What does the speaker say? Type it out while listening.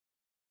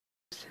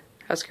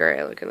how scary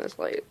I look in this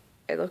light.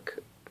 I look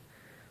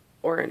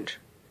orange,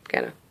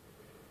 kind of.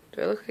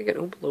 Do I look like an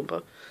Oompa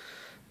Loompa?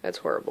 That's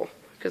horrible,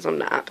 because I'm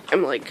not.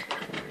 I'm like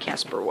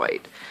Casper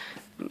White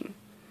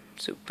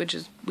soup, which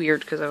is weird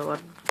because I have a lot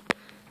of...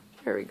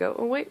 There we go.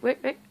 Oh, wait.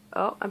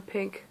 Oh, I'm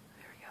pink.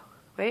 There we go.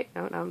 Wait,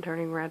 no, now I'm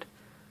turning red.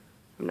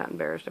 I'm not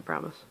embarrassed, I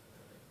promise.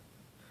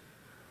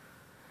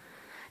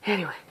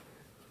 Anyway,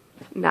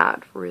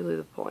 not really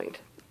the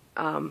point.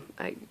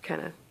 I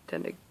kind of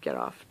tend to get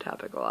off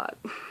topic a lot.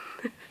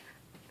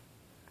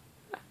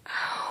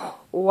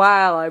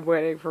 While I'm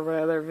waiting for my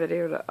other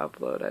video to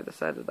upload, I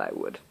decided I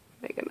would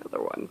make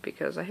another one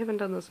because I haven't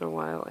done this in a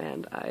while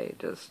and I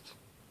just...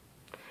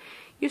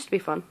 Used to be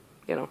fun,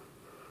 you know,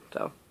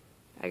 so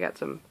I got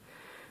some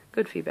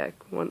good feedback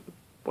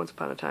once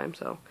upon a time,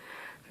 so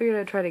I figured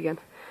I'd try it again.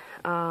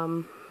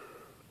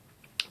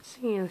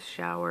 Singing in the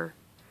shower.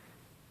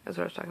 That's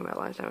what I was talking about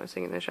last time. I was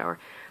singing in the shower.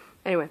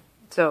 Anyway,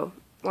 so,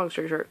 long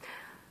story short,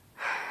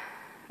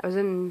 I was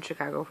in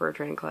Chicago for a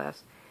training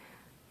class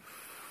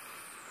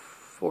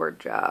for a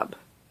job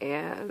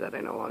and that I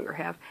no longer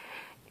have.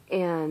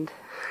 And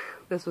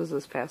this was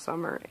this past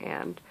summer,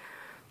 and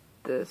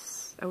I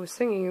was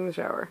singing in the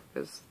shower,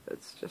 because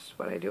that's just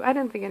what I do. I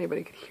didn't think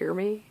anybody could hear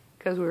me,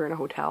 because we were in a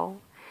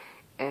hotel,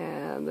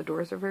 and the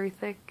doors are very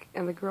thick,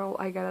 and the girl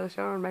I got out of the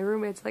shower, and my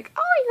roommate's like,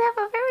 oh, you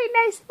have a very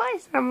nice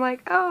voice, and I'm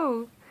like,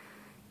 oh,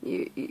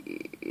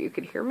 you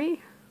could hear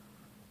me?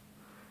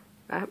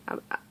 I'm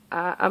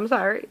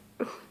sorry.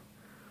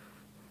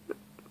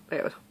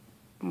 I was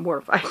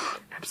mortified,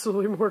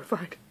 absolutely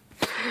mortified,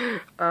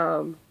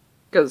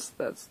 because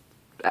that's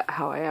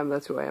how I am,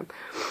 that's who I am.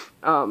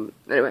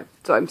 Anyway,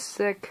 so I'm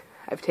sick,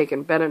 I've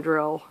taken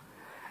Benadryl,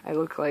 I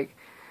look like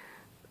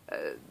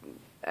I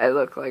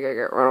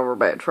got run over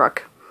by a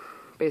truck,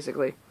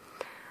 basically.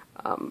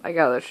 I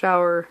got out of the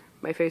shower,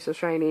 my face is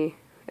shiny,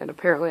 and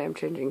apparently I'm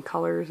changing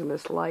colors in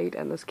this light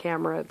and this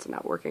camera, it's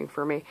not working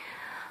for me.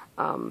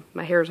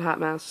 My hair's a hot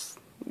mess,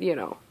 you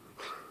know.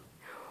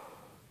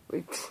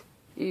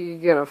 You're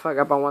gonna fuck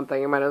up on one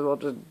thing, you might as well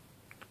just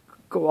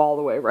go all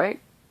the way, right?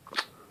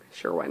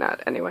 Sure, why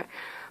not? Anyway.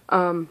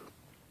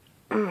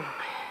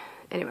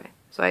 Anyway,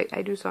 so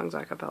I do songs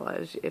a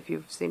cappella. If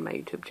you've seen my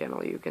YouTube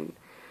channel, you can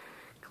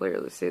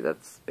clearly see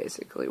that's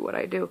basically what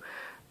I do.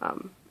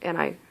 And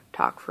I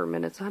talk for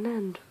minutes on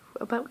end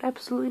about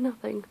absolutely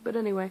nothing. But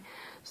anyway,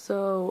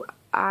 so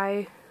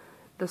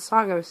the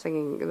song I was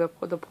singing, the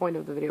point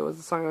of the video was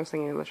the song I was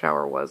singing in the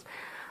shower was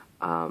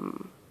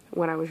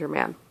When I Was Your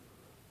Man.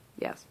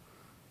 Yes,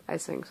 I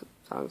sing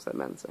songs that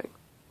men sing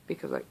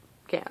because I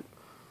can.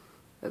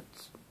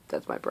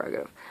 That's my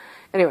prerogative.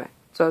 Anyway,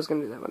 so I was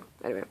gonna do that one.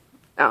 Anyway,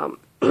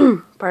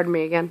 pardon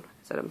me again. I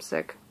said I'm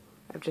sick.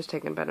 I've just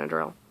taken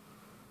Benadryl,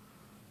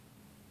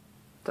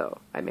 so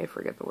I may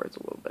forget the words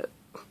a little bit.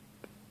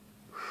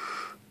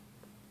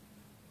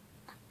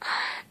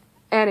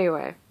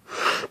 Anyway,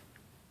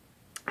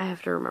 I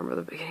have to remember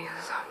the beginning of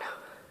the song now.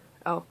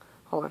 Oh,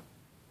 hold on.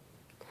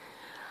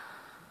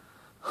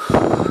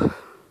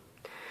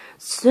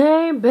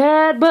 Same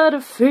bed, but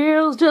it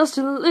feels just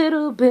a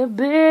little bit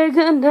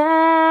bigger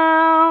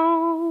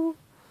now.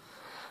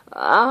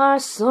 Our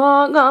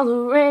song on the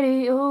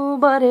radio,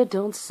 but it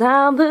don't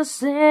sound the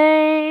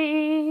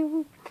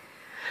same.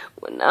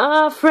 When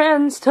our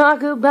friends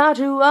talk about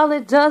you, all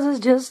it does is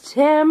just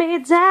tear me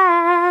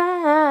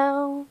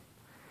down.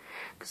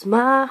 'Cause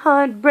my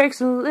heart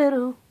breaks a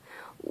little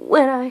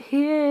when I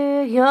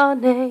hear your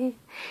name.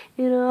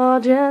 It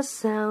all just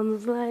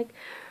sounds like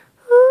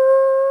ooh.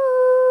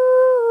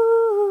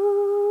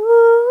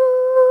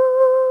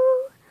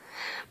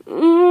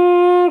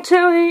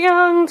 Too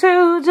young,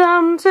 too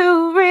dumb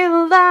to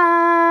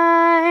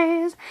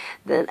realize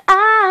that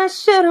I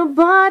should have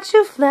bought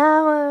you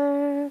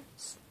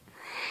flowers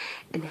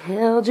and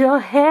held your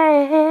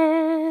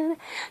hand.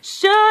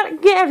 Should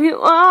have gave you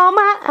all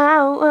my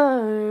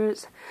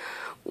hours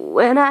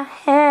when I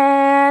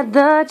had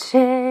the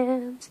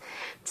chance.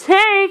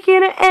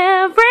 Taking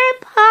every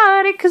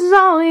party 'cause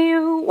all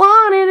you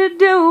wanted to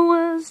do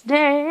was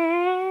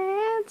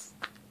dance.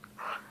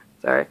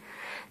 Sorry.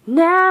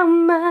 Now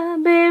my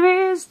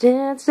baby's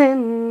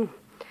dancing,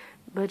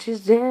 but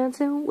she's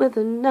dancing with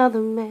another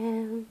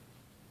man.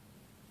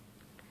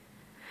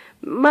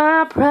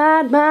 My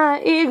pride, my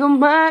ego,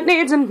 my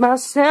needs, and my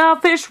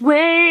selfish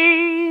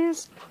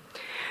ways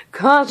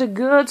caused a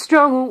good,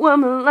 strong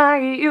woman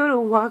like you to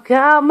walk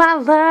out my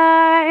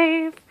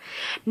life.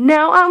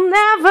 Now I'll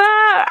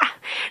never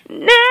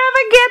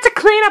get to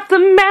clean up the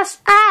mess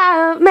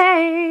I've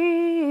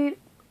made.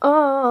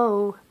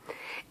 Oh,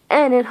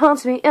 and it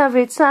haunts me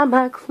every time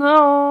I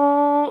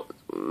close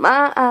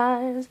my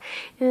eyes.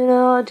 It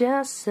all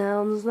just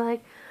sounds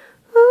like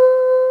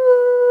ooh.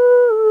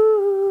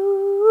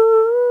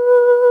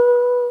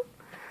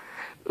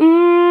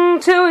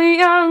 Too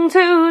young,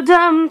 too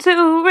dumb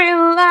to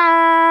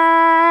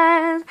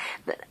realize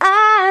that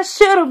I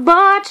should have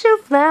bought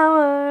you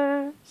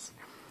flowers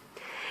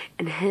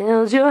and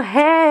held your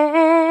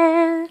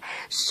hand.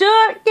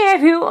 Should have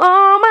gave you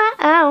all my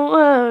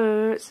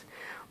hours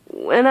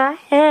when I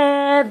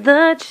had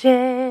the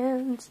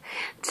chance.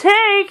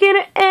 Taking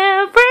to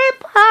every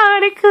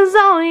party 'cause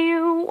all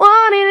you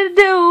wanted to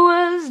do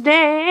was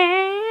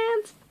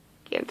dance.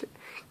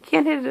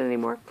 Can't hit it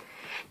anymore.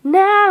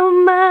 Now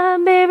my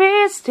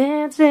baby's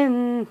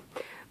dancing,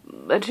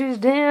 but she's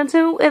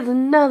dancing with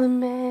another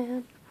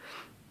man.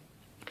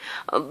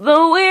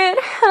 Although it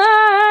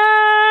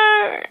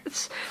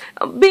hurts,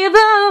 I'll be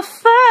the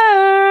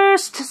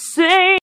first to